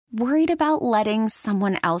Worried about letting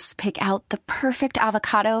someone else pick out the perfect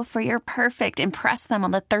avocado for your perfect impress them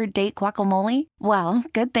on the third date guacamole? Well,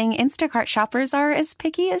 good thing Instacart shoppers are as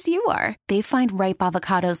picky as you are. They find ripe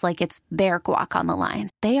avocados like it's their guac on the line.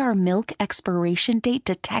 They are milk expiration date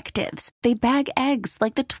detectives. They bag eggs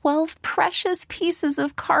like the 12 precious pieces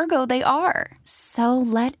of cargo they are. So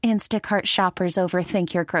let Instacart shoppers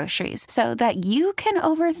overthink your groceries so that you can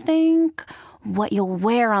overthink what you'll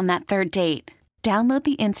wear on that third date. Download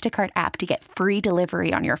the Instacart app to get free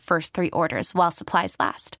delivery on your first 3 orders while supplies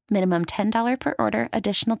last. Minimum $10 per order.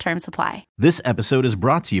 Additional terms apply. This episode is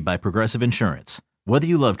brought to you by Progressive Insurance. Whether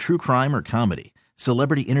you love true crime or comedy,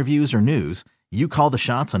 celebrity interviews or news, you call the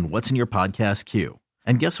shots on what's in your podcast queue.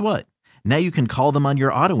 And guess what? Now you can call them on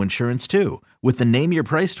your auto insurance too with the Name Your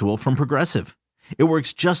Price tool from Progressive. It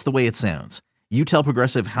works just the way it sounds. You tell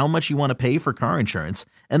Progressive how much you want to pay for car insurance,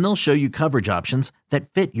 and they'll show you coverage options that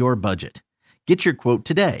fit your budget. Get your quote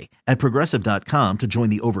today at Progressive.com to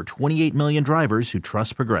join the over 28 million drivers who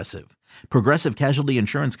trust Progressive. Progressive Casualty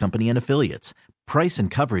Insurance Company and Affiliates. Price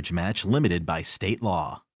and coverage match limited by state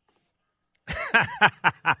law.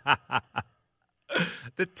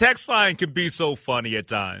 The text line can be so funny at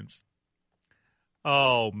times.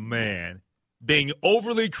 Oh, man. Being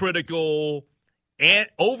overly critical and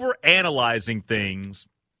over-analyzing things,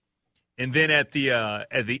 and then at the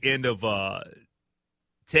end of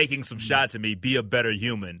taking some shots at me, be a better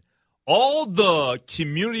human. All the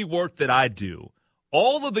community work that I do,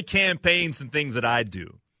 all of the campaigns and things that I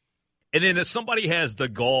do, and then if somebody has the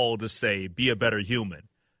gall to say, be a better human,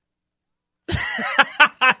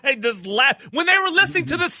 I just laugh. When they were listening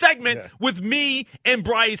to this segment with me and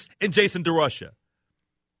Bryce and Jason DeRusha.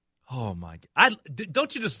 Oh, my God.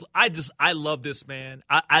 I love this, man.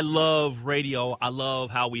 I love radio. I love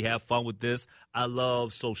how we have fun with this. I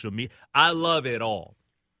love social media. I love it all.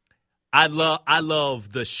 I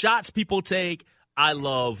love the shots people take. I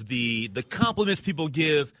love the compliments people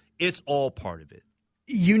give. It's all part of it.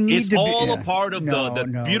 It's all a part of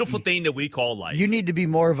the beautiful thing that we call life. You need to be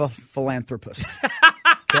more of a philanthropist.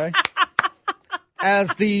 Okay?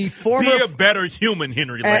 As the former be a better human,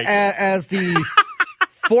 Henry Lake. As the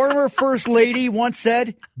former First Lady once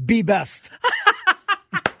said, be best.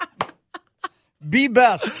 Be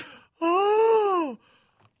best. Oh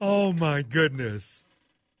my goodness.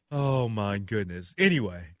 Oh, my goodness.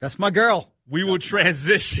 Anyway. That's my girl. We will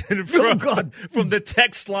transition from the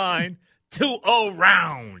text line to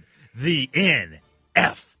around the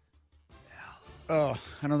NFL. Oh,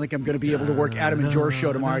 I don't think I'm going to be able to work Adam and George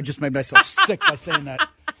show tomorrow. I just made myself sick by saying that.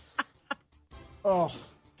 Oh,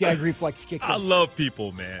 gag reflex kicked in. I love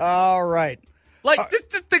people, man. All right.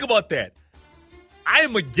 Just think about that. I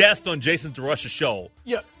am a guest on Jason DeRusha's show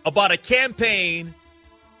about a campaign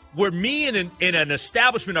where me and an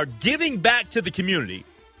establishment are giving back to the community,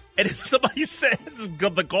 and if somebody says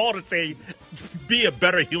the call to say, be a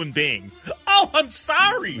better human being, oh, I'm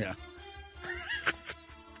sorry. Yeah.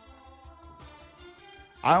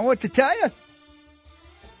 I don't know what to tell you.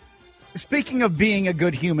 Speaking of being a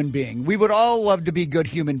good human being, we would all love to be good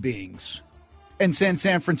human beings and send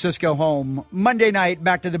San Francisco home Monday night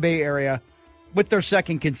back to the Bay Area with their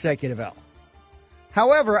second consecutive L.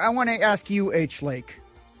 However, I want to ask you, H. Lake,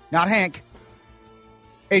 not Hank,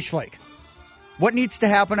 H. Lake, what needs to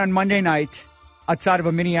happen on Monday night outside of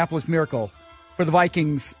a Minneapolis miracle for the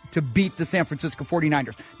Vikings to beat the San Francisco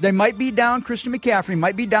 49ers? They might be down Christian McCaffrey,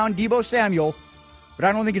 might be down Deebo Samuel, but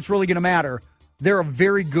I don't think it's really going to matter. They're a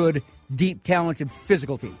very good, deep, talented,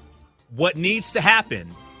 physical team. What needs to happen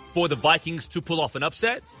for the Vikings to pull off an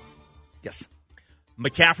upset? Yes.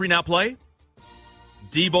 McCaffrey not play.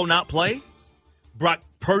 Deebo not play. Brock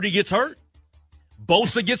Purdy gets hurt.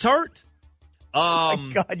 Bosa gets hurt. Oh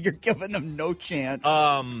my God, you're giving them no chance.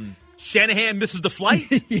 Shanahan misses the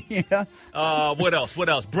flight. Yeah. What else?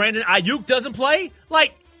 Brandon Ayuk doesn't play?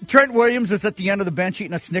 Trent Williams is at the end of the bench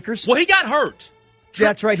eating a Snickers. Well, he got hurt.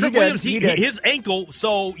 That's right. Trent he Williams, did. He did. His ankle,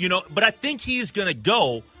 so, but I think he's going to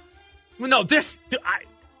go. Well, no,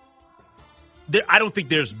 I don't think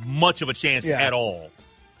there's much of a chance at all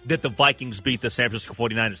that the Vikings beat the San Francisco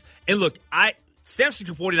 49ers. And look, San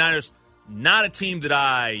Francisco 49ers, not a team that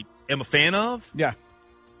I am a fan of. Yeah.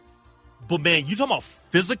 But, man, you talking about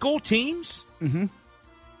physical teams? Mm-hmm.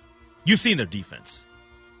 You've seen their defense.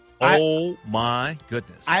 Oh, my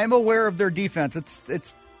goodness. I am aware of their defense.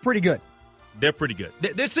 It's pretty good. They're pretty good.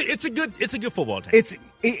 It's a good football team.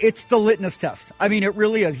 It's the litmus test. I mean, it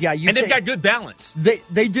really is. Yeah, and they've got good balance.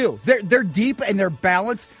 They do. They're deep and they're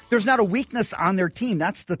balanced. There's not a weakness on their team.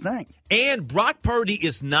 That's the thing. And Brock Purdy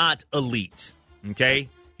is not elite. Okay,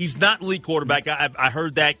 he's not elite quarterback. I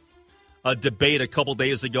heard that debate a couple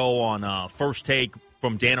days ago on First Take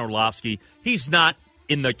from Dan Orlovsky. He's not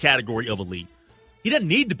in the category of elite. He doesn't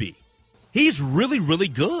need to be. He's really, really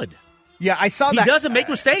good. Yeah, I saw that. He doesn't make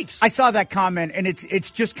mistakes. I saw that comment, and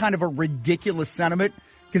it's just kind of a ridiculous sentiment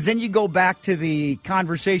because then you go back to the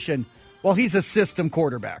conversation, well, he's a system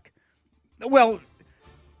quarterback. Well,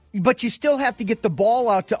 but you still have to get the ball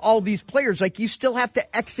out to all these players. Like, you still have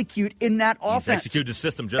to execute in that offense. Execute the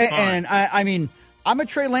system just fine. And, I mean, I'm a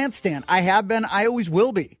Trey Lance stan. I have been. I always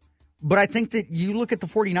will be. But I think that you look at the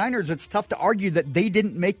 49ers, it's tough to argue that they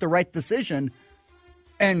didn't make the right decision.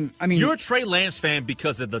 And, I mean, you're a Trey Lance fan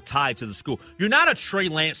because of the tie to the school. You're not a Trey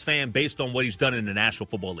Lance fan based on what he's done in the National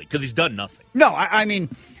Football League because he's done nothing. No, I mean,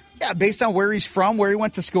 yeah, based on where he's from, where he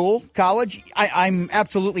went to school, college, I'm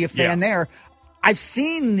absolutely a fan there. I've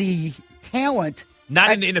seen the talent.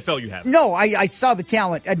 Not in the NFL you have. No, I saw the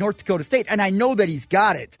talent at North Dakota State, and I know that he's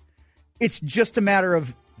got it. It's just a matter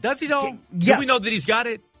of. Does he though? Yes. Do we know that he's got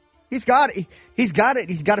it? He's got it. He's got it.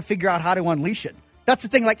 He's got to figure out how to unleash it. That's the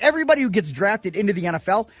thing. Like, everybody who gets drafted into the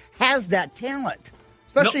NFL has that talent.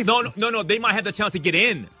 Especially no. They might have the talent to get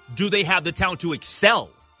in. Do they have the talent to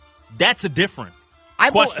excel? That's a different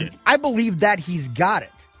question. I believe that he's got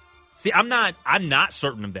it. See, I'm not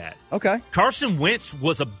certain of that. Okay. Carson Wentz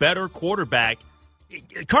was a better quarterback.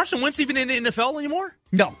 Carson Wentz even in the NFL anymore?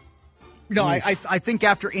 No. I think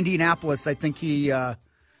after Indianapolis, I think he. I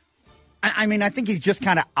think he's just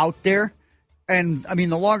kind of out there. And, I mean,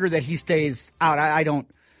 the longer that he stays out, I don't.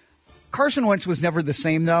 Carson Wentz was never the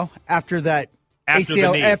same, though, after the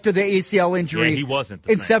ACL injury. Yeah, he wasn't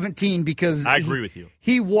the in same. 17 because I agree with you.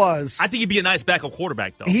 He was. I think he'd be a nice backup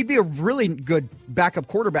quarterback, though. He'd be a really good backup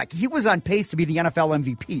quarterback. He was on pace to be the NFL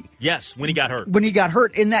MVP. Yes, when he got hurt. When he got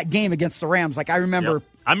hurt in that game against the Rams. Like, I remember. Yep.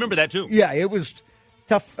 I remember that, too. Yeah, it was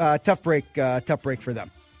tough break for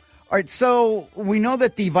them. All right, so we know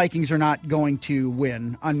that the Vikings are not going to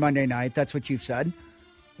win on Monday night. That's what you've said.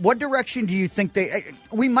 What direction do you think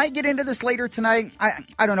we might get into this later tonight?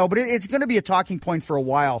 I don't know, but it's going to be a talking point for a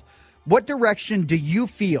while. What direction do you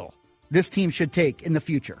feel this team should take in the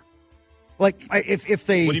future? Like, if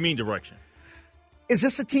they... What do you mean direction? Is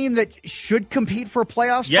this a team that should compete for a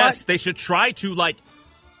playoff spot? Yes, they should try to, like...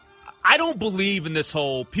 I don't believe in this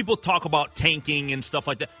whole... People talk about tanking and stuff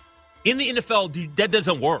like that. In the NFL, that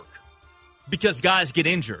doesn't work. Because guys get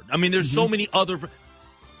injured. I mean, there's so many other...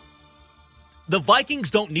 The Vikings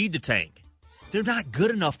don't need to tank. They're not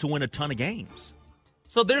good enough to win a ton of games.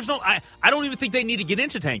 So there's no... I don't even think they need to get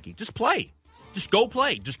into tanking. Just play. Just go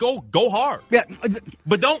play. Just go hard. Yeah.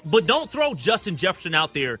 But don't throw Justin Jefferson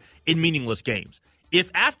out there in meaningless games.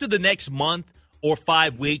 If after the next month or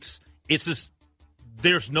 5 weeks, it's just...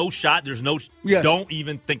 There's no shot. There's no... Yeah. Don't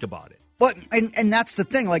even think about it. But and that's the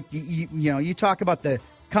thing. Like, you talk about the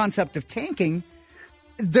concept of tanking.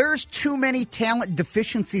 There's too many talent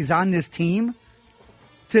deficiencies on this team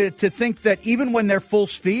to think that even when they're full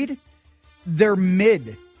speed, they're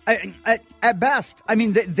mid at best. I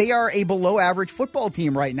mean, they are a below average football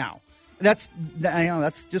team right now. That's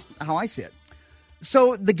just how I see it.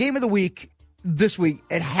 So the game of the week this week,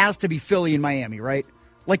 it has to be Philly and Miami, right?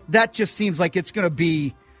 Like, that just seems like it's going to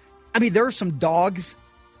be. I mean, there are some dogs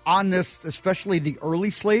on this, especially the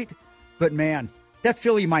early slate, but man. That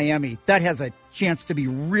Philly-Miami, that has a chance to be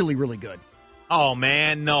really, really good. Oh,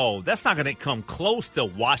 man, no. That's not going to come close to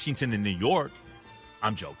Washington and New York.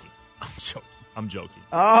 I'm joking.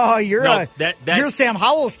 Oh, you're a Sam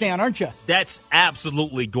Howell stan, aren't you? That's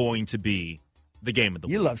absolutely going to be the game of the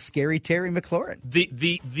week. You love scary Terry McLaurin.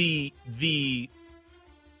 The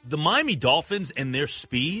Miami Dolphins and their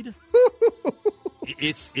speed,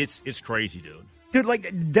 it's crazy, dude. Dude, like,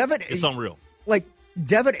 it's unreal. Like,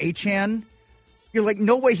 Devin Achane, you're like,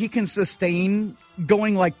 no way he can sustain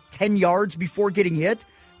going like 10 yards before getting hit.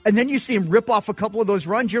 And then you see him rip off a couple of those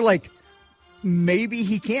runs. You're like, maybe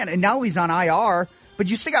he can. And now he's on IR. But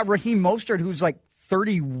you still got Raheem Mostert, who's like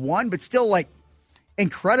 31, but still like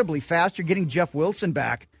incredibly fast. You're getting Jeff Wilson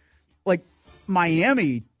back. Like,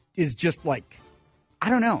 Miami is just like, I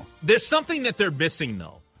don't know. There's something that they're missing,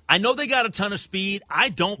 though. I know they got a ton of speed. I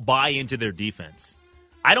don't buy into their defense.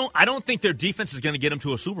 I don't think their defense is going to get them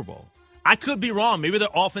to a Super Bowl. I could be wrong. Maybe their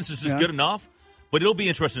offense is just good enough, but it'll be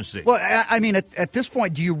interesting to see. Well, I mean, at this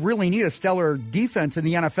point, do you really need a stellar defense in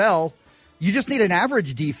the NFL? You just need an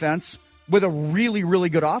average defense with a really, really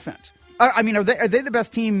good offense. I mean, are they the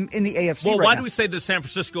best team in the AFC Well, right why now? do we say that San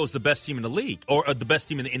Francisco is the best team in the league or the best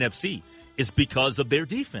team in the NFC? It's because of their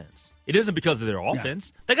defense. It isn't because of their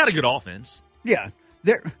offense. Yeah. They got a good offense. Yeah.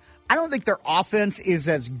 I don't think their offense is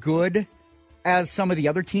as good as some of the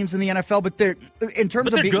other teams in the NFL, but they're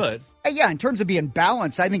good. Yeah, in terms of being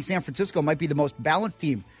balanced, I think San Francisco might be the most balanced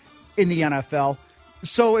team in the NFL.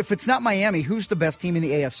 So if it's not Miami, who's the best team in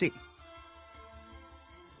the AFC?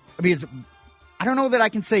 I mean, I don't know that I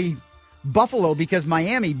can say Buffalo because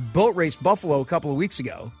Miami boat raced Buffalo a couple of weeks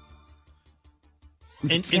ago.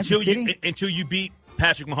 Until you beat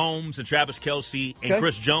Patrick Mahomes and Travis Kelce and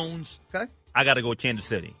Chris Jones, I got to go with Kansas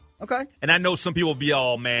City. Okay. And I know some people will be,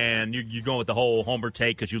 oh, man, you're going with the whole homer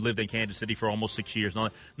take because you lived in Kansas City for almost 6 years. No,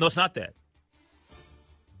 it's not that.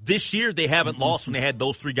 This year, they haven't lost when they had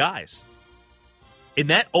those three guys. In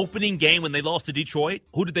that opening game when they lost to Detroit,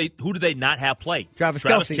 who did they not have play? Travis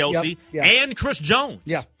Kelce and Chris Jones.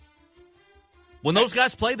 Yeah. When those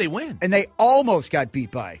guys play, they win. And they almost got beat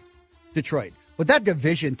by Detroit. But that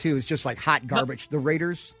division, too, is just like hot garbage. The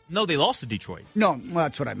Raiders. No, they lost to Detroit. No, well,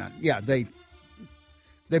 that's what I meant. Yeah, they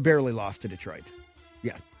barely lost to Detroit.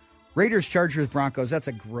 Yeah. Raiders, Chargers, Broncos, that's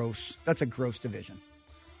a gross division.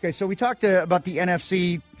 Okay, so we talked about the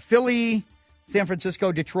NFC. Philly, San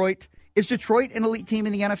Francisco, Detroit. Is Detroit an elite team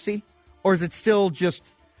in the NFC? Or is it still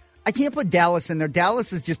just – I can't put Dallas in there.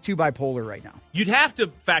 Dallas is just too bipolar right now. You'd have to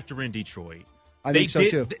factor in Detroit. I think so,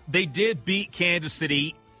 too. They did beat Kansas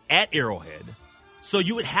City at Arrowhead. So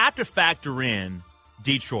you would have to factor in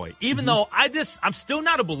Detroit. Even though I'm still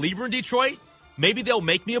not a believer in Detroit. Maybe they'll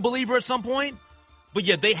make me a believer at some point. But,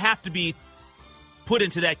 yeah, they have to be put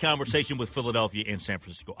into that conversation with Philadelphia and San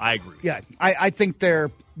Francisco. I agree. Yeah, I think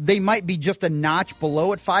they might be just a notch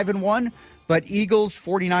below at 5-1, but Eagles,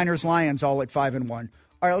 49ers, Lions all at 5-1.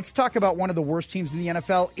 All right, let's talk about one of the worst teams in the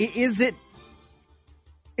NFL. Is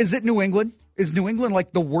it New England? Is New England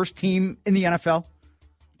like the worst team in the NFL?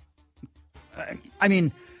 I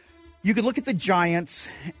mean, you could look at the Giants.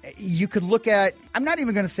 You could look at, I'm not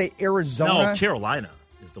even going to say Arizona. No, Carolina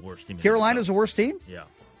is the worst team. Carolina's the worst team? Yeah.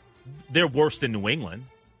 They're worse than New England.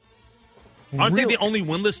 Aren't they the only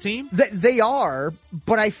winless team? They are,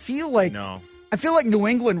 but I feel like New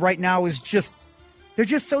England right now is just, they're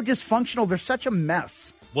just so dysfunctional. They're such a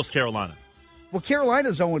mess. What's Carolina? Well,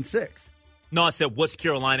 Carolina's 0-6. No, I said, what's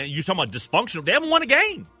Carolina? You're talking about dysfunctional. They haven't won a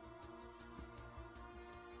game.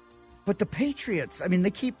 But the Patriots, I mean,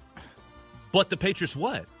 But the Patriots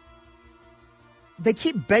what? They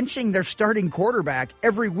keep benching their starting quarterback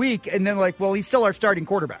every week, and then well, he's still our starting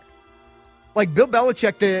quarterback. Like Bill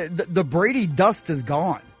Belichick, the Brady dust is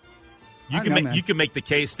gone. You can make the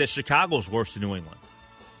case that Chicago's worse than New England.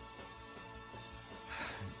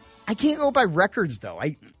 I can't go by records, though.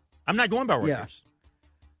 I'm not going by records.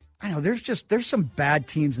 I know there's some bad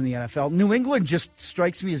teams in the NFL. New England just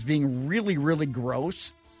strikes me as being really, really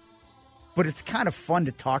gross. But it's kind of fun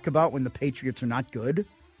to talk about when the Patriots are not good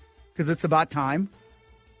because it's about time.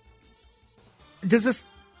 Does this,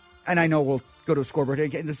 and I know we'll go to a scoreboard.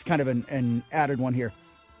 Again, this is kind of an added one here.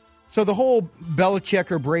 So the whole Belichick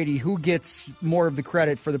or Brady, who gets more of the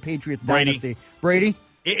credit for the Patriots dynasty? Brady?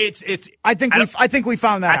 I think we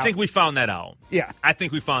found that out. I think we found that out. Yeah. I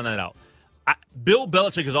think we found that out. Bill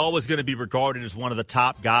Belichick is always going to be regarded as one of the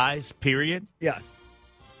top guys, period. Yeah.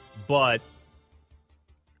 But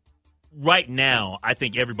right now, I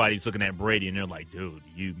think everybody's looking at Brady and they're like, dude,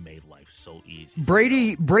 you made life so easy.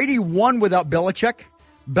 Brady won without Belichick.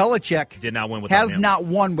 Belichick did not win without him. Not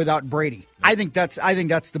won without Brady. Yep. I think that's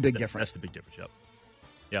the big difference. That's the big difference,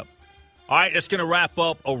 Yep. All right, that's going to wrap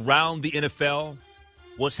up Around the NFL.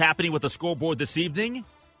 What's happening with the scoreboard this evening?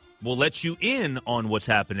 We'll let you in on what's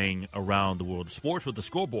happening around the world of sports with the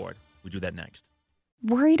scoreboard. We'll do that next.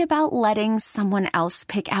 Worried about letting someone else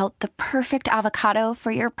pick out the perfect avocado for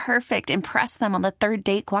your perfect impress them on the third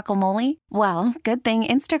date guacamole? Well, good thing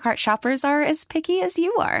Instacart shoppers are as picky as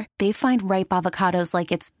you are. They find ripe avocados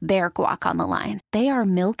like it's their guac on the line. They are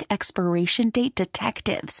milk expiration date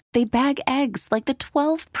detectives. They bag eggs like the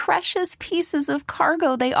 12 precious pieces of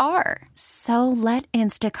cargo they are. So let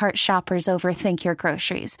Instacart shoppers overthink your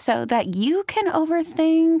groceries so that you can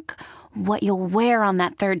overthink what you'll wear on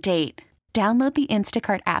that third date. Download the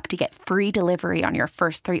Instacart app to get free delivery on your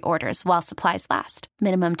first 3 orders while supplies last.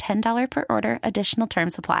 Minimum $10 per order. Additional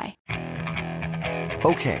terms apply.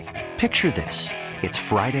 Okay, picture this. It's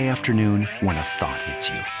Friday afternoon when a thought hits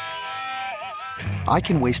you. I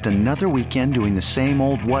can waste another weekend doing the same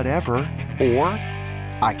old whatever, or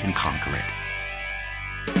I can conquer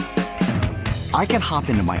it. I can hop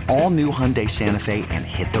into my all-new Hyundai Santa Fe and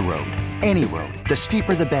hit the road. Any road. The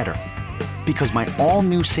steeper, the better. Because my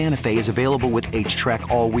all-new Santa Fe is available with H-Track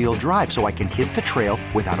all-wheel drive, so I can hit the trail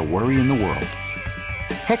without a worry in the world.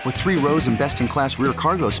 Heck, with 3 rows and best-in-class rear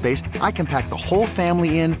cargo space, I can pack the whole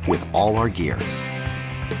family in with all our gear.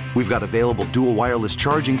 We've got available dual wireless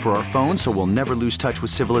charging for our phones, so we'll never lose touch with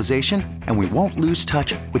civilization, and we won't lose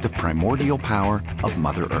touch with the primordial power of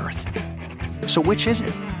Mother Earth. So which is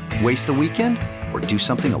it? Waste the weekend or do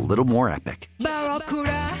something a little more epic?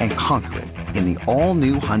 and conquer it in the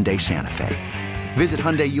all-new Hyundai Santa Fe. Visit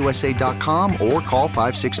HyundaiUSA.com or call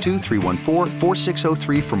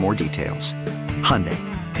 562-314-4603 for more details. Hyundai,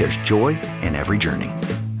 there's joy in every journey.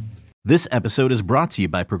 This episode is brought to you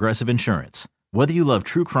by Progressive Insurance. Whether you love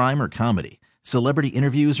true crime or comedy, celebrity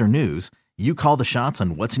interviews or news, you call the shots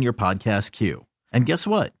on what's in your podcast queue. And guess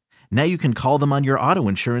what? Now you can call them on your auto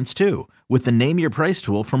insurance too with the Name Your Price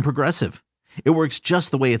tool from Progressive. It works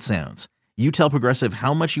just the way it sounds. You tell Progressive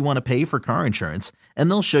how much you want to pay for car insurance, and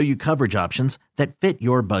they'll show you coverage options that fit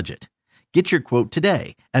your budget. Get your quote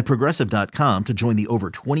today at Progressive.com to join the over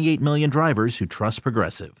 28 million drivers who trust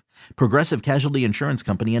Progressive. Progressive Casualty Insurance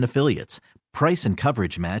Company and Affiliates. Price and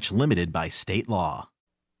coverage match limited by state law.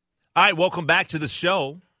 All right, welcome back to the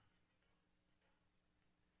show.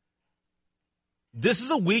 This is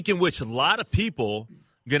a week in which a lot of people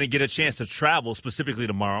are going to get a chance to travel, specifically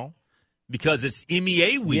tomorrow, because it's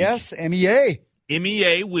MEA week. Yes, MEA.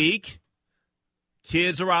 MEA week.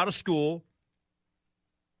 Kids are out of school.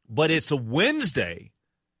 But it's a Wednesday,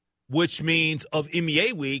 which means of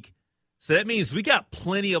MEA week. So that means we got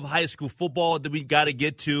plenty of high school football that we got to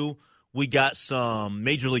get to. We got some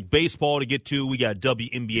Major League Baseball to get to. We got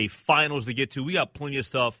WNBA finals to get to. We got plenty of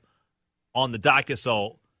stuff on the docket.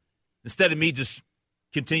 So instead of me just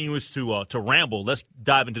continuing to ramble, let's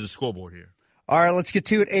dive into the scoreboard here. All right, let's get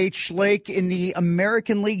to it. H. Lake in the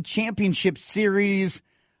American League Championship Series.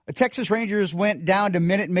 The Texas Rangers went down to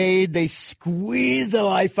Minute Maid. They squeezed the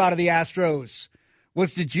life out of the Astros.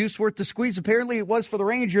 Was the juice worth the squeeze? Apparently it was for the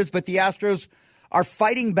Rangers, but the Astros are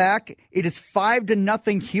fighting back. It is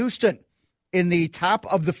 5-0 Houston in the top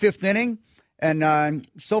of the fifth inning. And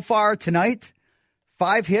so far tonight,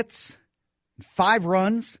 5 hits, 5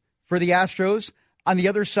 runs for the Astros. On the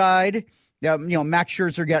other side, Max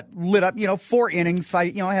Scherzer got lit up, 4 innings,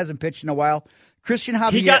 5, hasn't pitched in a while. Christian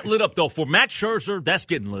Javier. He got lit up, though. For Max Scherzer, that's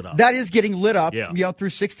getting lit up. That is getting lit up, through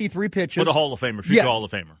 63 pitches. For the Hall of Famer, future Hall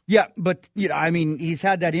of Famer. Yeah, but, he's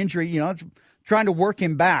had that injury, it's trying to work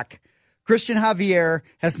him back. Christian Javier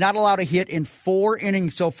has not allowed a hit in 4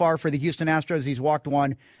 innings so far for the Houston Astros. He's walked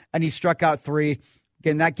 1, and he struck out 3.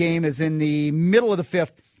 Again, that game is in the middle of the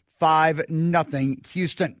 5th, 5-0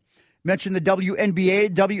 Houston. Mentioned the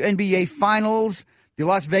WNBA Finals. The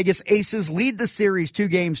Las Vegas Aces lead the series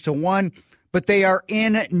 2-1. But they are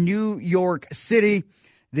in New York City.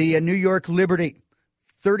 The New York Liberty,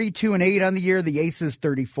 32-8 on the year. The Aces,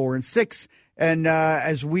 34-6. And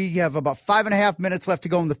as we have about 5.5 minutes left to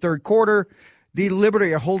go in the third quarter, the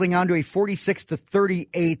Liberty are holding on to a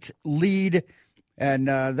 46-38 lead. And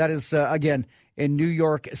that is, again, in New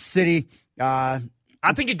York City. I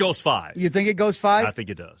think it goes 5. You think it goes 5? I think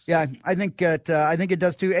it does. Yeah, I think it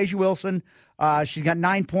does too. Asia Wilson, she's got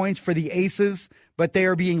 9 points for the Aces, but they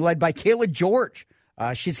are being led by Kayla George.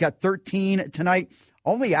 She's got 13 tonight.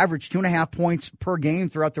 Only averaged 2.5 points per game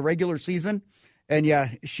throughout the regular season.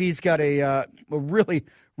 And, she's got a really,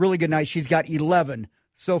 really good night. She's got 11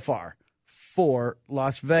 so far for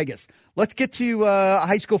Las Vegas. Let's get to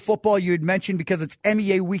high school football. You had mentioned because it's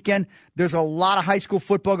MEA weekend. There's a lot of high school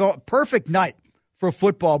football going. Perfect night for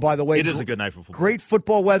football, by the way. It is a good night for football. Great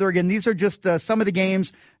football weather. Again, these are just some of the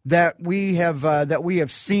games that we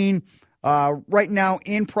have seen right now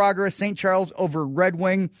in progress. St. Charles over Red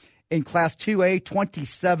Wing in Class 2A,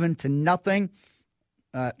 27-0.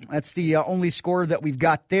 That's the only score that we've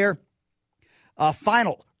got there.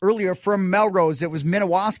 Final earlier from Melrose. It was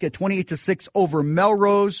Minnewaska, 28-6 over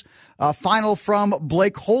Melrose. Final from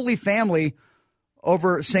Blake Holy Family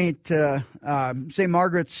over St.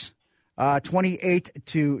 Margaret's.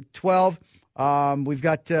 28-12. We've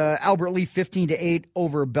got Albert Lee 15-8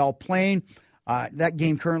 over Belle Plaine. That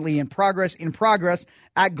game currently in progress.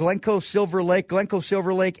 At Glencoe Silver Lake.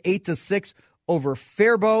 8-6 over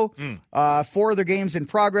Faribault. 4 other games in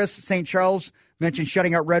progress. St. Charles mentioned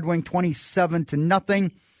shutting out Red Wing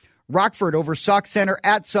 27-0. Rockford over Sauk Center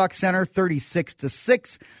at Sauk Center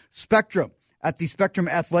 36-6. Spectrum at the Spectrum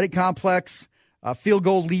Athletic Complex. Field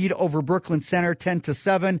goal lead over Brooklyn Center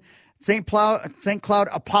 10-7. St. Cloud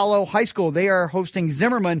Apollo High School, they are hosting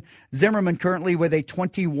Zimmerman. Zimmerman currently with a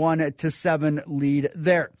 21-7 lead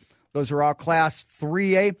there. Those are all Class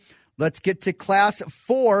 3A. Let's get to Class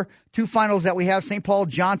 4. 2 finals that we have. St. Paul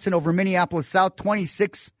Johnson over Minneapolis South,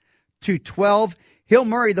 26-12. Hill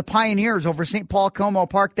Murray, the Pioneers over St. Paul Como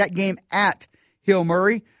Park. That game at Hill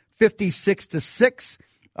Murray, 56-6.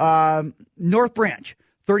 North Branch,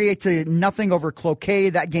 38-0 over Cloquet.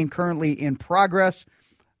 That game currently in progress.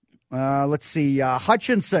 Let's see.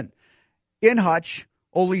 Hutchinson in Hutch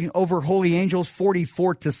over Holy Angels,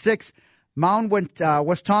 44-6. Mount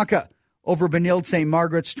Westonka over Benilde St.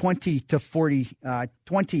 Margaret's,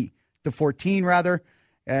 20-40. 14, rather.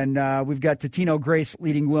 And we've got Totino Grace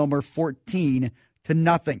leading Wilmer 14-0.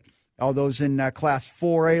 All those in Class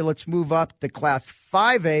 4A. Let's move up to Class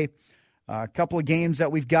 5A. A couple of games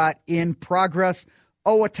that we've got in progress.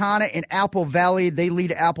 Owatonna and Apple Valley. They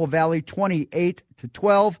lead Apple Valley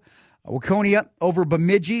 28-12. Waconia over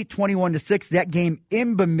Bemidji 21-6. That game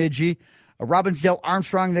in Bemidji. Robbinsdale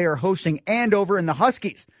Armstrong, they are hosting Andover, and the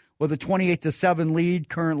Huskies with a 28-7 lead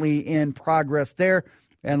currently in progress there.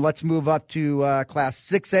 And let's move up to Class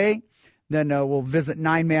 6A. Then we'll visit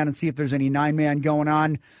 9-man and see if there's any 9-man going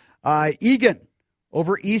on. Egan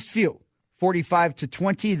over Eastview,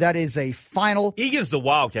 45-20. That is a final. Egan's the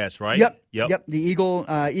Wildcats, right? Yep. The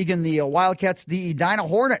Egan, the Wildcats, the Edina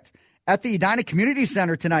Hornets at the Edina Community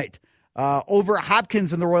Center tonight over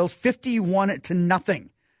Hopkins and the Royals, 51-0.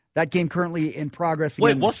 That game currently in progress. Again,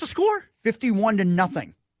 wait, what's the score?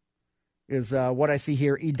 51-0 is what I see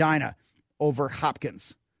here. Edina over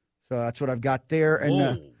Hopkins. So that's what I've got there.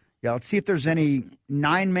 And let's see if there's any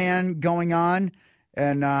 9-man going on.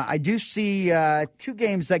 And I do see 2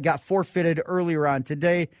 games that got forfeited earlier on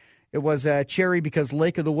today. It was Cherry because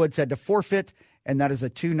Lake of the Woods had to forfeit, and that is a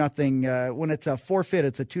 2-0. When it's a forfeit,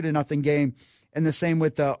 it's a 2-0 game. And the same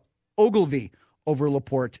with Ogilvy over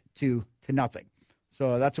LaPorte 2-0.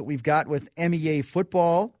 So that's what we've got with MEA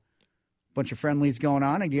football. Bunch of friendlies going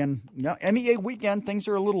on again. MEA weekend, things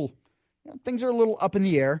are a little up in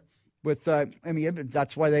the air with MEA.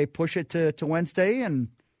 That's why they push it to Wednesday. And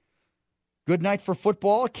good night for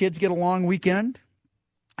football. Kids get a long weekend.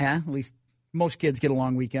 At least most kids get a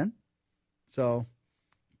long weekend. So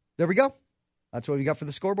there we go. That's what we got for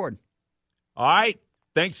the scoreboard. All right.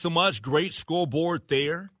 Thanks so much. Great scoreboard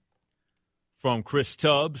there from Chris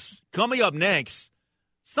Tubbs. Coming up next,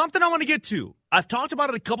 something I want to get to. I've talked about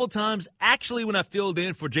it a couple times, actually, when I filled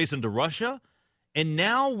in for Jason DeRusha. And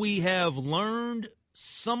now we have learned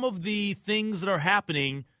some of the things that are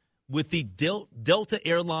happening with the Delta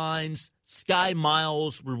Airlines Sky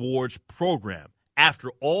Miles Rewards program.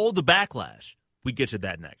 After all the backlash, we get to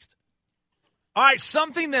that next. All right,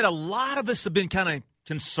 something that a lot of us have been kind of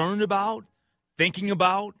concerned about, thinking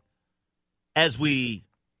about as we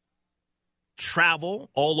travel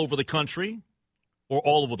all over the country, or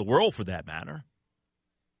all over the world for that matter.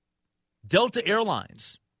 Delta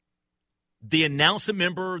Airlines, they announced,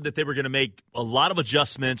 remember, that they were going to make a lot of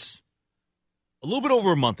adjustments a little bit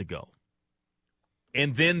over a month ago.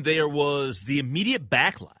 And then there was the immediate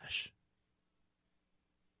backlash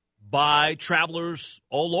by travelers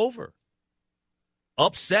all over,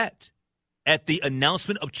 upset at the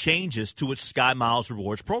announcement of changes to its Sky Miles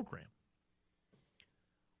Rewards program.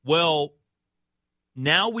 Well,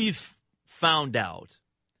 now we've found out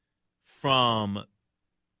from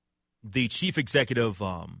the chief executive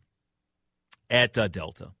at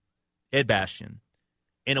Delta, Ed Bastian,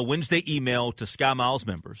 in a Wednesday email to Sky Miles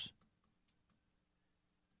members,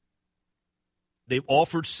 they've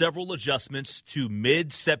offered several adjustments to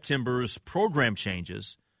mid-September's program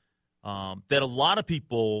changes that a lot of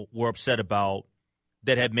people were upset about,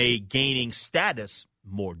 that have made gaining status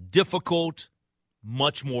more difficult,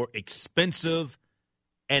 much more expensive,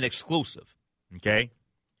 and exclusive. Okay?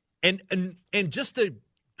 And just to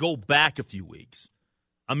go back a few weeks,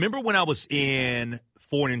 I remember when I was in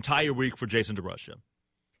for an entire week for Jason DeRusha,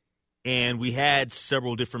 and we had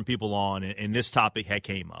several different people on, and this topic had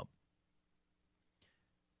came up.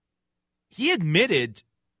 He admitted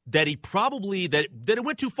that he probably that it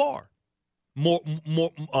went too far.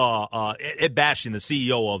 Ed Bastian, the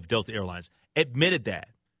CEO of Delta Airlines, admitted that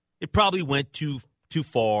it probably went too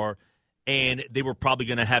far, and they were probably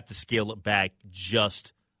going to have to scale it back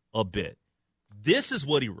just a bit. This is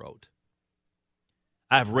what he wrote.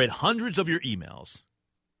 I've read hundreds of your emails.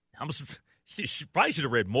 She probably should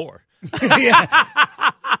have read more.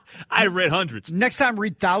 I read hundreds. Next time,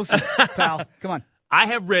 read thousands, pal. Come on. I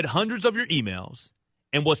have read hundreds of your emails,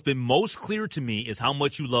 and what's been most clear to me is how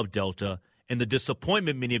much you love Delta and the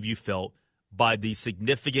disappointment many of you felt by the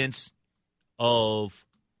significance of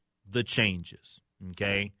the changes,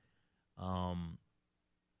 okay?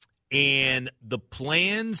 And the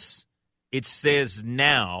plans, it says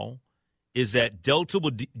now, is that Delta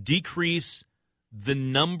will decrease the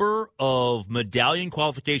number of medallion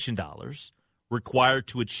qualification dollars required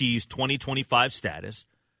to achieve 2025 status,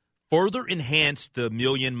 further enhance the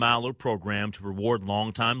Million Miler program to reward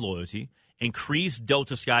long-time loyalty, increase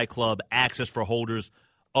Delta Sky Club access for holders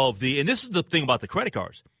of the, and this is the thing about the credit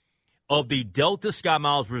cards, of the Delta Sky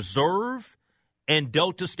Miles Reserve and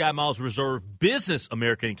Delta Sky Miles Reserve Business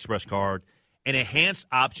American Express card, and enhanced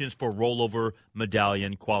options for rollover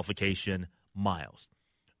medallion qualification miles.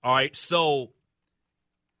 All right, so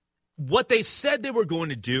what they said they were going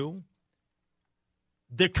to do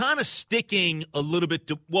they're kind of sticking a little bit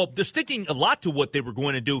to, well, they're sticking a lot to what they were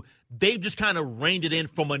going to do. They've just kind of reined it in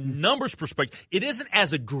from a numbers perspective. It isn't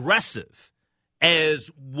as aggressive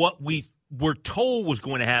as what we were told was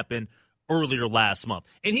going to happen earlier last month.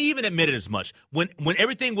 And he even admitted as much. When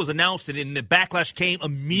everything was announced and the backlash came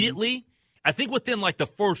immediately, I think within like the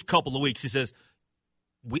first couple of weeks, he says,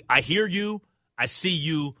 I hear you, I see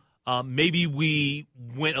you. Maybe we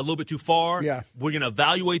went a little bit too far. Yeah. We're going to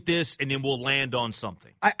evaluate this, and then we'll land on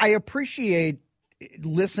something. I appreciate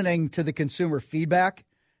listening to the consumer feedback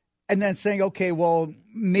and then saying, okay, well,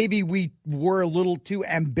 maybe we were a little too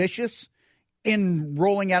ambitious in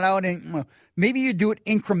rolling it out. And maybe you do it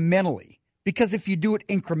incrementally. Because if you do it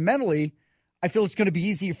incrementally, I feel it's going to be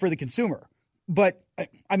easier for the consumer. But,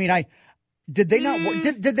 I mean, did they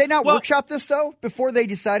not workshop this, though, before they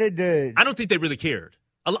decided to? I don't think they really cared.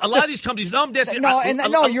 A lot of these companies, you're right. A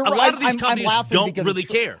lot of these companies don't really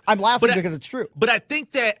care. I'm laughing because it's true. But I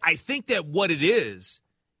think that what it is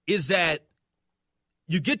that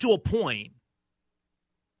you get to a point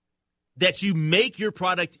that you make your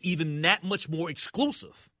product even that much more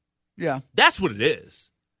exclusive. Yeah, that's what it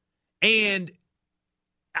is, and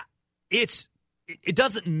it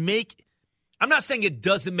doesn't make. I'm not saying it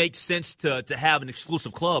doesn't make sense to have an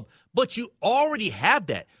exclusive club, but you already have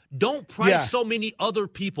that. Don't price so many other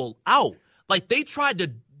people out. Like, they tried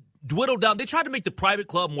to dwindle down. They tried to make the private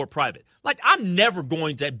club more private. Like, I'm never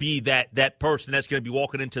going to be that person that's going to be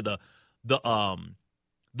walking into the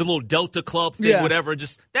little Delta Club thing, whatever.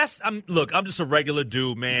 I'm just a regular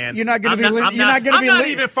dude, man. You're not going to be. I'm not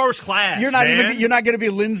even first class. You're not going to be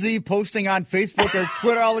Lindsay posting on Facebook or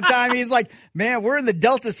Twitter all the time. He's like, man, we're in the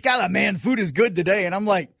Delta Skyline. Man, food is good today, and I'm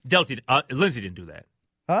like, Lindsay didn't do that.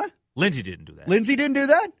 Huh? Lindsay didn't do that. Lindsay didn't do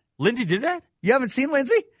that. Lindsay did that. You haven't seen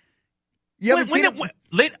Lindsay? You haven't seen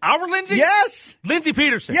our Lindsay? Yes. Lindsay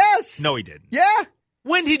Peterson. Yes. No, he didn't. Yeah.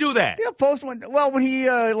 When did he do that? Yeah, when he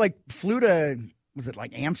flew to, was it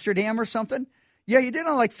like Amsterdam or something? Yeah, he did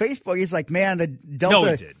on like Facebook. He's like, man, the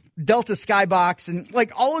Delta Skybox and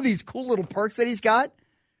like all of these cool little perks that he's got.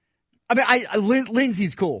 I mean,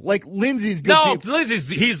 Lindsay's cool. Like, Lindsay's good. No, Lindsay's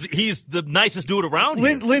he's the nicest dude around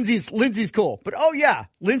here. Lindsay's cool. But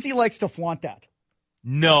Lindsay likes to flaunt that.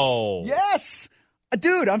 No. Yes.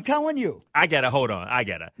 Dude, I'm telling you. Hold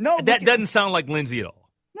on. No. That doesn't sound like Lindsay at all.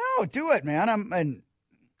 No, do it, man.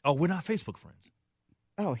 We're not Facebook friends.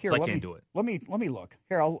 Oh, here, so I can't do it. Let me look.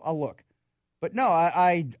 Here, I'll look. But no,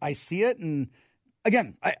 I see it, and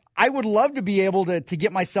again, I would love to be able to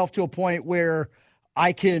get myself to a point where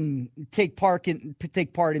I can take part in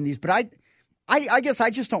these, but I guess I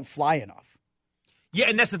just don't fly enough. Yeah,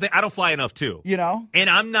 and that's the thing. I don't fly enough too. You know, and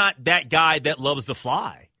I'm not that guy that loves to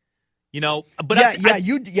fly. You know, but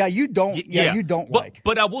you don't like.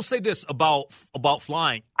 But I will say this about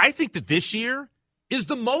flying. I think that this year is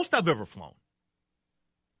the most I've ever flown.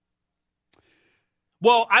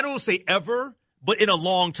 Well, I don't say ever, but in a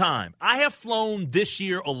long time. I have flown this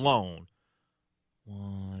year alone.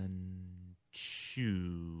 1,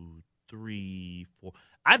 2, 3, 4.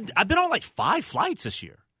 I've been on like 5 flights this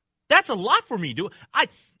year. That's a lot for me, dude. I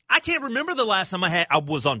can't remember the last time I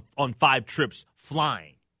was on 5 trips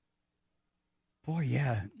flying. Boy,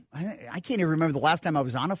 yeah. I can't even remember the last time I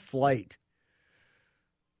was on a flight.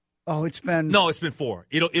 Oh, it's been 4.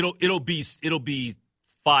 It'll be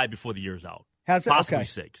 5 before the year's out. Has it? Possibly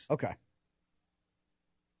 6. Okay.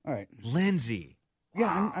 All right. Lindsay.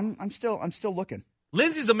 Yeah, I'm still looking.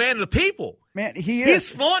 Lindsay's a man of the people. Man, he is. He's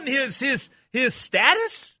flaunting his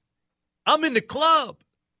status. I'm in the club.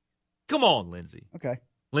 Come on, Lindsay. Okay.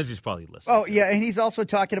 Lindsay's probably listening. Oh, yeah, and he's also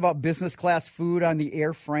talking about business class food on the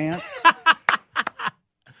Air France.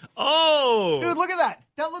 Oh. Dude, look at that.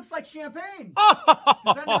 That looks like champagne. Oh.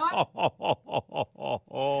 Is that not?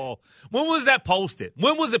 When was that posted?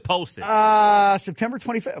 When was it posted? September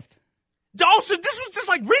 25th. Oh, so this was just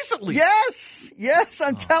like recently. Yes,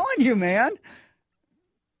 I'm telling you, man.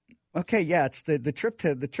 Okay, yeah, it's the trip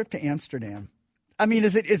to Amsterdam. I mean,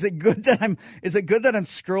 is it good that I'm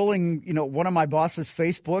scrolling, one of my boss's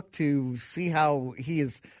Facebook to see how he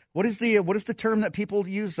is? What is the term that people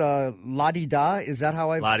use? La-di-da? Is that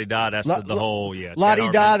how I've la-di-da? That's the whole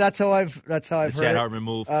la-di-da. That's how I've heard Chad it. Hartman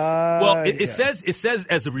move. Well, it says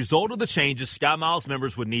as a result of the changes, Sky Miles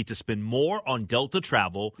members would need to spend more on Delta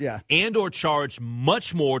travel, and or charge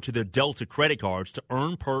much more to their Delta credit cards to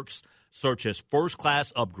earn perks such as first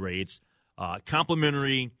class upgrades,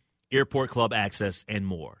 complimentary airport club access, and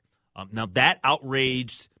more. Now that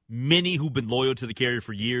outraged many who've been loyal to the carrier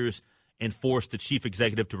for years and forced the chief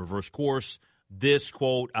executive to reverse course. This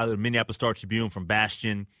quote out of the Minneapolis Star-Tribune from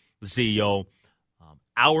Bastian, the CEO,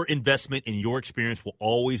 our investment in your experience will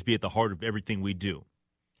always be at the heart of everything we do.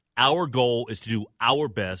 our goal is to do our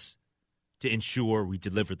best to ensure we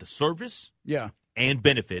deliver the service and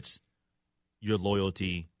benefits your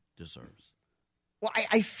loyalty deserves. Well,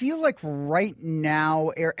 I feel like right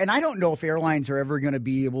now, and I don't know if airlines are ever going to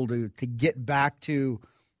be able to get back to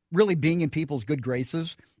really being in people's good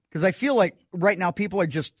graces, because I feel like right now people are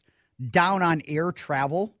just down on air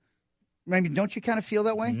travel. I mean, don't you kind of feel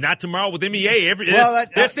that way? Not tomorrow with MEA.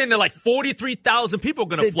 They're saying that like 43,000 people are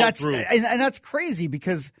going to float through. And that's crazy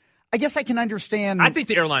because I guess I can understand. I think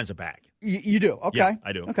the airlines are back. You do? Okay. Yeah,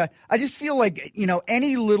 I do. Okay. I just feel like,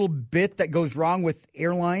 any little bit that goes wrong with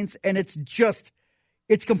airlines, and it's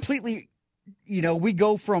completely, we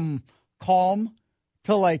go from calm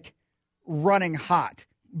to like running hot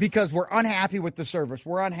because we're unhappy with the service.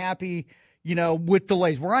 We're unhappy with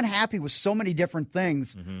delays. We're unhappy with so many different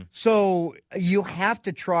things. Mm-hmm. So you have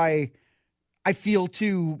to try, I feel,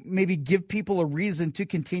 to maybe give people a reason to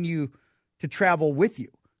continue to travel with you.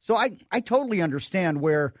 So I totally understand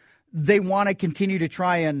where they want to continue to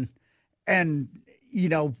try and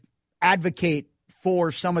advocate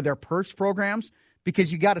for some of their perks programs, because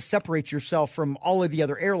you got to separate yourself from all of the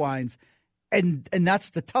other airlines. And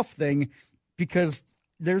that's the tough thing, because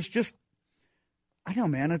there's just, I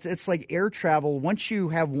don't know, man. It's like air travel. Once you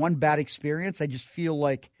have one bad experience, I just feel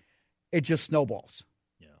like it just snowballs.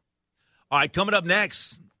 Yeah. All right, coming up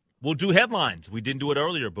next, we'll do headlines. We didn't do it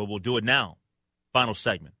earlier, but we'll do it now. Final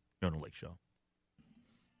segment here on the Lake Show.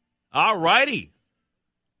 All righty.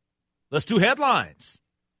 Let's do headlines.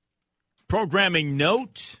 Programming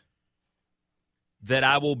note that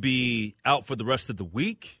I will be out for the rest of the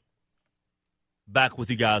week. Back with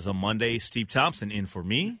you guys on Monday. Steve Thompson in for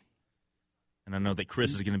me. And I know that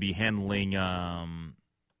Chris is going to be handling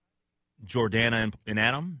Jordana and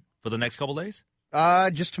Adam for the next couple days?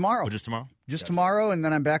 Just tomorrow. Oh, just tomorrow? Just tomorrow, and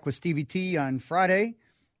then I'm back with Stevie T on Friday.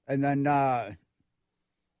 And then I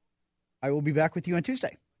will be back with you on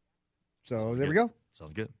Tuesday. So there we go.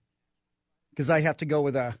 Sounds good. Because I have to go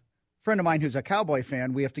with a friend of mine who's a Cowboy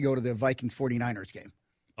fan. We have to go to the Vikings 49ers game.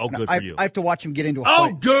 Oh, good for you. I have to watch him get into a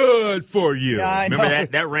fight. Oh, good for you. Yeah, remember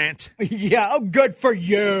that rant? Yeah, oh, good for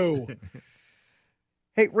you.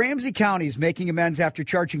 Hey, Ramsey County is making amends after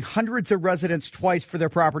charging hundreds of residents twice for their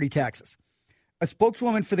property taxes. A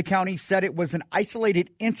spokeswoman for the county said it was an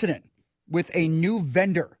isolated incident with a new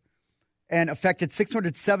vendor and affected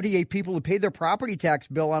 678 people who paid their property tax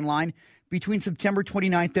bill online between September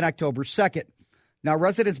 29th and October 2nd. Now,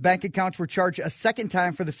 residents' bank accounts were charged a second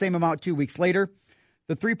time for the same amount 2 weeks later.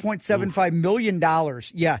 The $3.75 million,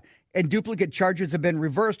 and duplicate charges have been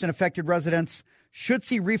reversed, and affected residents should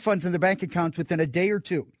see refunds in their bank accounts within a day or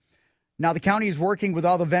two. Now, the county is working with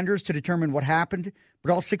all the vendors to determine what happened,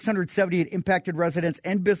 but all 678 impacted residents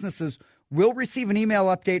and businesses will receive an email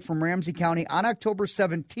update from Ramsey County on October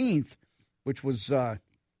 17th, which was,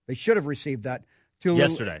 they should have received that.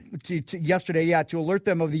 Yesterday. To alert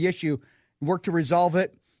them of the issue, work to resolve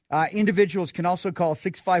it. Individuals can also call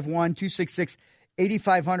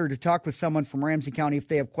 651-266-8500 to talk with someone from Ramsey County if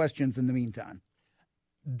they have questions in the meantime.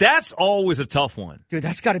 That's always a tough one. Dude,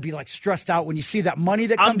 that's got to be like stressed out when you see that money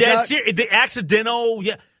that comes I'm dead out. serious. The accidental,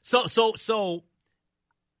 yeah. So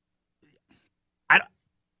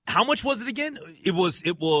how much was it again? It was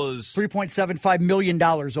 $3.75 million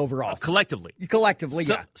overall. Collectively,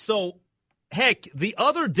 yeah. So, heck, the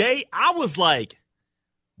other day I was like,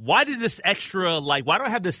 why did this extra, why do I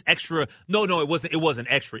have this extra? No, it wasn't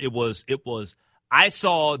extra. It was, I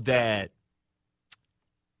saw that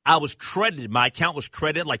I was credited. My account was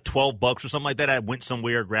credited like $12 or something like that. I went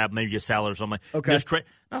somewhere, grabbed maybe a salad or something. Okay. And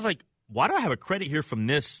I was like, why do I have a credit here from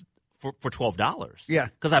this for $12? Yeah.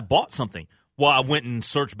 Because I bought something. Well, I went and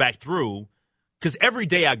searched back through, because every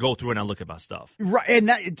day I go through and I look at my stuff. Right,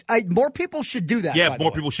 and more people should do that. Yeah,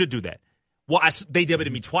 more people should do that. Well, they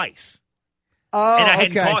debited me twice. Oh, and I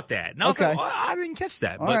hadn't caught that. And I was okay. like, well, I didn't catch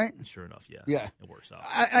that. All but right. Sure enough, yeah, it works out.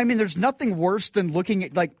 I mean, there's nothing worse than looking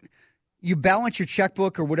at, you balance your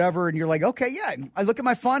checkbook or whatever, and you're like, okay, yeah, I look at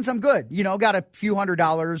my funds, I'm good. Got a few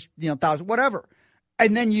 $100s, $1,000, whatever.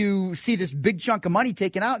 And then you see this big chunk of money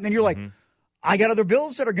taken out, and then you're like, I got other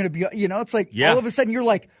bills that are going to be, it's like all of a sudden you're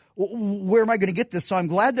like, where am I going to get this? So I'm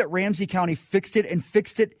glad that Ramsey County fixed it in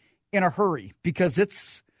a hurry, because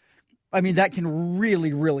that can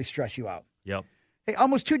really, really stress you out. Yep. Hey,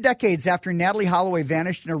 almost 2 decades after Natalie Holloway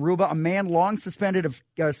vanished in Aruba, a man long suspected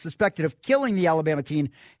of killing the Alabama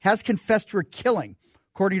teen has confessed to her killing,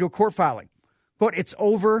 according to a court filing. Quote, "It's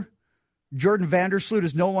over. Jordan Vandersloot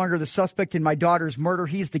is no longer the suspect in my daughter's murder.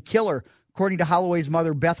 He's the killer," according to Holloway's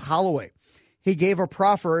mother, Beth Holloway. He gave a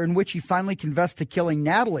proffer in which he finally confessed to killing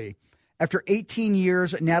Natalie. After 18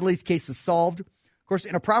 years, Natalie's case is solved. Of course,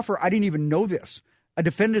 in a proffer, I didn't even know this. A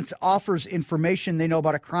defendant offers information they know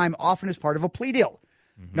about a crime, often as part of a plea deal.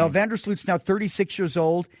 Now, Vandersloot's now 36 years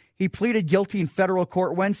old. He pleaded guilty in federal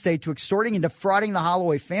court Wednesday to extorting and defrauding the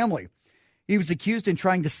Holloway family. He was accused in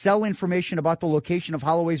trying to sell information about the location of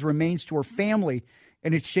Holloway's remains to her family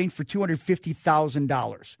in exchange for $250,000.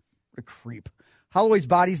 What a creep. Holloway's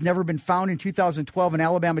body's never been found. In 2012, an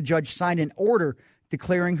Alabama judge signed an order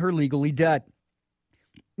declaring her legally dead.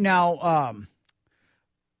 Now,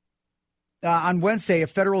 on Wednesday, a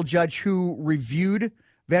federal judge who reviewed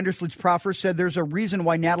Vandersloot's proffer said there's a reason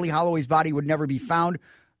why Natalee Holloway's body would never be found,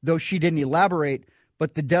 though she didn't elaborate.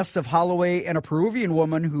 But the deaths of Holloway and a Peruvian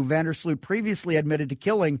woman who Vandersloot previously admitted to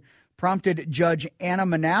killing prompted Judge Anna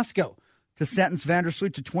Manasco to sentence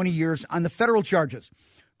Vandersloot to 20 years on the federal charges.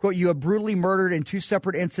 Quote, you have brutally murdered in two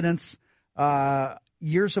separate incidents,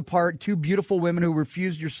 years apart, two beautiful women who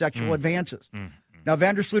refused your sexual advances. Now,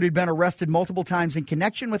 Vandersloot had been arrested multiple times in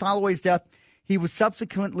connection with Holloway's death. He was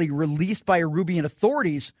subsequently released by Peruvian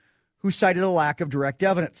authorities who cited a lack of direct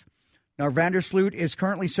evidence. Now, Vandersloot is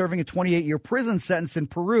currently serving a 28-year prison sentence in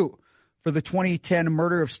Peru for the 2010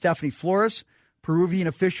 murder of Stephanie Flores. Peruvian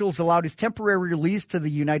officials allowed his temporary release to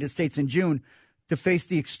the United States in June to face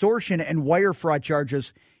the extortion and wire fraud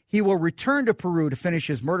charges. He will return to Peru to finish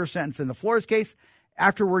his murder sentence in the Flores case.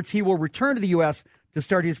 Afterwards, he will return to the U.S. to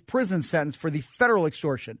start his prison sentence for the federal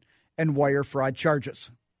extortion and wire fraud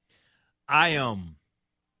charges. Man,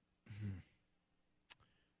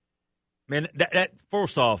 that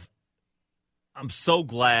first off, I'm so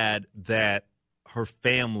glad that her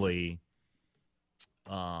family,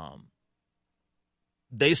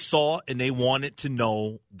 they saw and they wanted to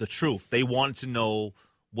know the truth. They wanted to know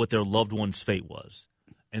what their loved one's fate was.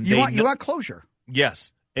 And you want closure.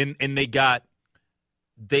 Yes. And they got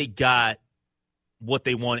what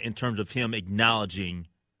they wanted in terms of him acknowledging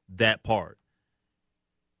that part.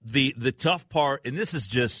 The tough part, and this is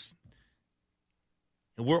just,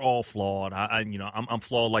 we're all flawed. I'm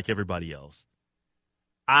flawed like everybody else.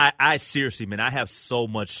 I seriously, man, I have so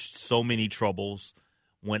many troubles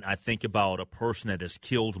when I think about a person that has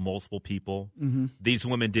killed multiple people. Mm-hmm. These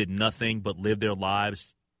women did nothing but live their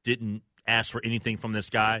lives, didn't ask for anything from this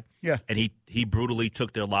guy. Yeah. And he brutally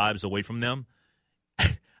took their lives away from them.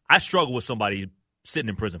 I struggle with somebody sitting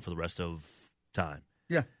in prison for the rest of time.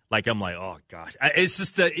 Yeah. Like, I'm like, oh, gosh. It's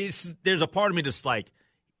just there's a part of me that's like,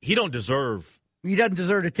 he doesn't deserve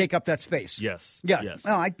to take up that space. Yes. Yeah. Yes.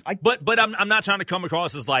 No, But I'm not trying to come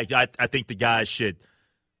across as like, I think the guy should,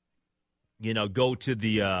 go to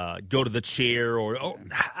the chair or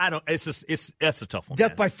I don't. That's a tough one.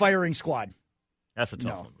 Death by firing squad. That's a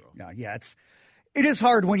tough one, bro. Yeah. It is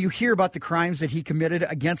hard when you hear about the crimes that he committed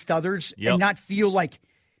against others and not feel like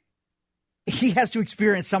he has to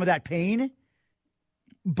experience some of that pain.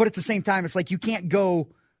 But at the same time, it's like you can't go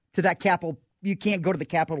to that capital. You can't go to the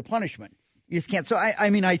capital punishment. You just can't. So I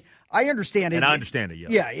understand it. And I understand it. Yeah.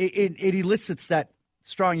 Yeah. It elicits that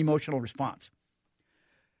strong emotional response.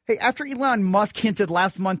 Hey, after Elon Musk hinted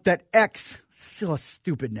last month that X, still a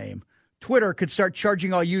stupid name, Twitter could start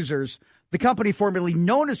charging all users, the company formerly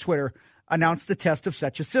known as Twitter announced the test of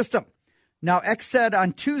such a system. Now, X said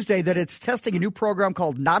on Tuesday that it's testing a new program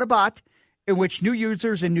called Not a Bot, in which new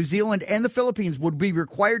users in New Zealand and the Philippines would be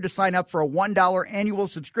required to sign up for a $1 annual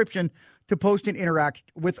subscription to post and interact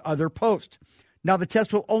with other posts. Now, the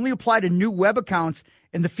test will only apply to new web accounts,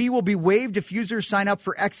 and the fee will be waived if users sign up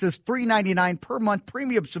for X's $3.99 per month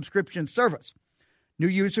premium subscription service. New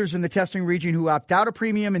users in the testing region who opt out of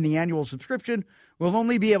premium in the annual subscription will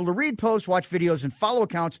only be able to read posts, watch videos, and follow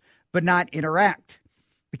accounts, but not interact.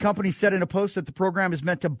 The company said in a post that the program is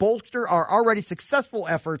meant to bolster our already successful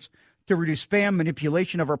efforts to reduce spam,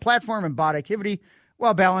 manipulation of our platform, and bot activity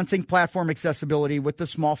while balancing platform accessibility with the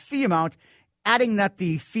small fee amount, adding that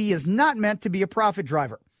the fee is not meant to be a profit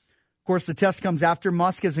driver. Of course, the test comes after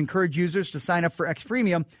Musk has encouraged users to sign up for X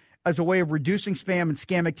Premium as a way of reducing spam and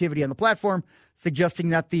scam activity on the platform, suggesting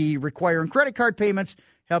that the requiring credit card payments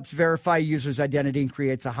helps verify users' identity and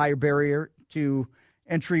creates a higher barrier to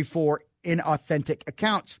entry for inauthentic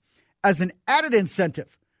accounts. As an added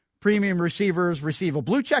incentive, premium receivers receive a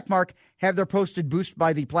blue check mark, have their posted boosted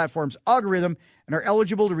by the platform's algorithm, and are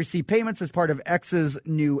eligible to receive payments as part of X's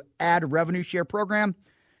new ad revenue share program.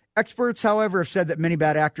 Experts, however, have said that many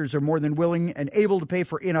bad actors are more than willing and able to pay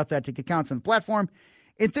for inauthentic accounts on the platform.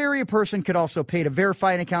 In theory, a person could also pay to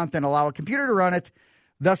verify an account, then allow a computer to run it,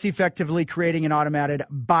 thus effectively creating an automated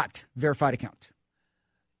bot verified account.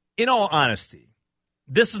 In all honesty,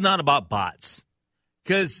 this is not about bots,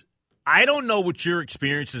 because I don't know what your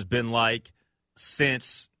experience has been like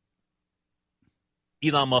since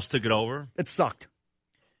Elon Musk took it over. It sucked.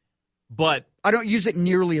 But I don't use it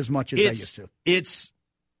nearly as much as I used to.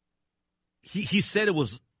 He said it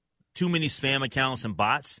was too many spam accounts and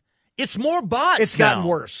bots. It's more bots. It's gotten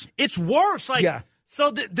worse. It's worse.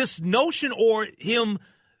 So this notion or him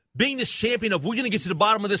being this champion of we're going to get to the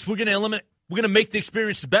bottom of this, we're going to eliminate, we're going to make the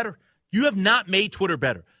experience better. You have not made Twitter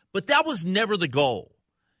better. But that was never the goal.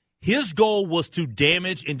 His goal was to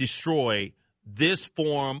damage and destroy this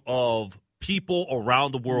form of people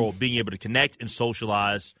around the world being able to connect and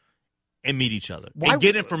socialize and meet each other and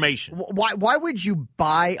get information. Why would you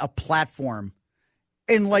buy a platform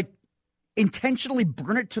and intentionally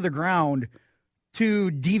burn it to the ground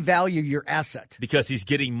to devalue your asset? Because he's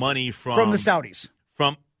getting money from the Saudis.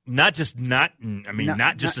 From not just the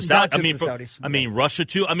Saudis. I mean Russia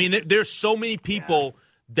too. I mean there's so many people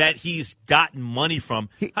that he's gotten money from.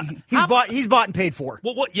 He's bought and paid for.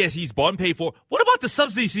 Well, yes, he's bought and paid for. What about the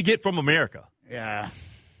subsidies he get from America? Yeah.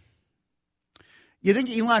 You think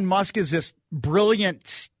Elon Musk is this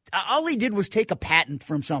brilliant? All he did was take a patent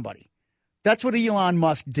from somebody. That's what Elon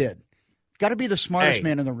Musk did. Got to be the smartest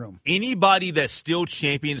man in the room. Anybody that still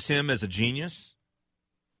champions him as a genius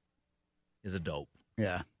is a dope.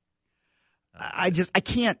 Yeah. I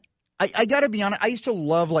can't. I got to be honest. I used to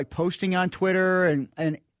love posting on Twitter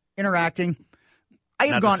and interacting.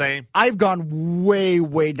 I've gone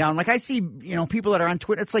way down. I see people that are on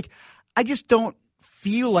Twitter. It's I just don't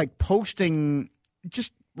feel like posting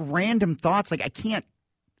just random thoughts. I can't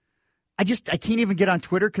even get on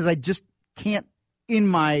Twitter because I just can't.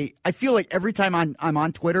 I feel like every time I'm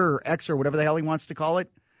on Twitter or X or whatever the hell he wants to call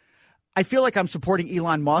it, I feel like I'm supporting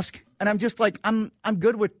Elon Musk, and I'm just I'm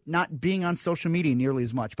good with not being on social media nearly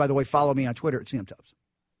as much. By the way, follow me on Twitter at CM Tubbs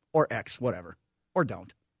or X, whatever, or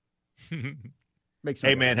don't.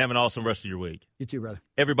 Hey, man, have an awesome rest of your week. You too, brother.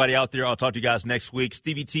 Everybody out there, I'll talk to you guys next week.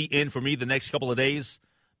 Stevie T in for me the next couple of days.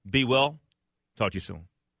 Be well. Talk to you soon.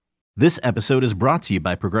 This episode is brought to you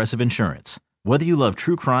by Progressive Insurance. Whether you love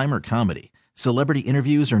true crime or comedy, celebrity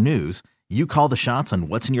interviews or news, you call the shots on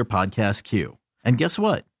what's in your podcast queue. And guess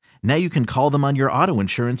what? Now you can call them on your auto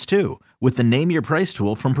insurance too with the Name Your Price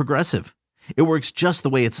tool from Progressive. It works just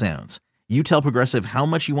the way it sounds. You tell Progressive how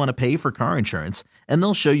much you want to pay for car insurance, and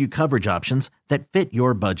they'll show you coverage options that fit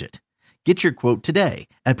your budget. Get your quote today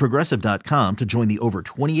at Progressive.com to join the over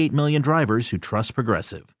 28 million drivers who trust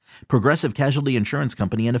Progressive. Progressive Casualty Insurance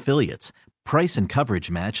Company and Affiliates. Price and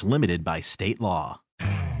coverage match limited by state law.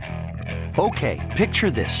 Okay,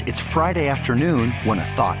 picture this. It's Friday afternoon when a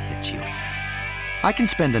thought hits you. I can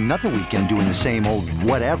spend another weekend doing the same old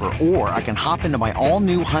whatever, or I can hop into my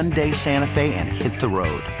all-new Hyundai Santa Fe and hit the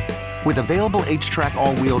road. With available H-Track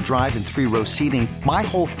all-wheel drive and 3-row seating, my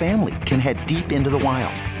whole family can head deep into the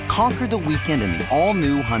wild. Conquer the weekend in the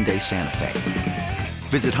all-new Hyundai Santa Fe.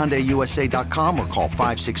 Visit HyundaiUSA.com or call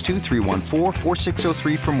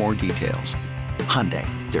 562-314-4603 for more details. Hyundai,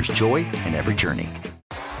 there's joy in every journey.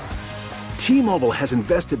 T-Mobile has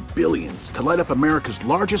invested billions to light up America's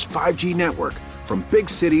largest 5G network, from big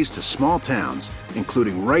cities to small towns,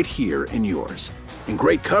 including right here in yours. And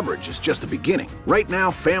great coverage is just the beginning. Right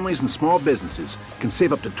now, families and small businesses can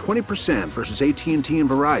save up to 20% versus AT&T and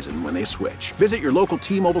Verizon when they switch. Visit your local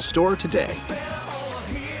T-Mobile store today.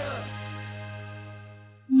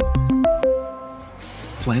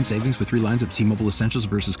 Plan savings with 3 lines of T-Mobile Essentials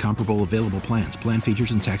versus comparable available plans. Plan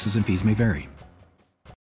features and taxes and fees may vary.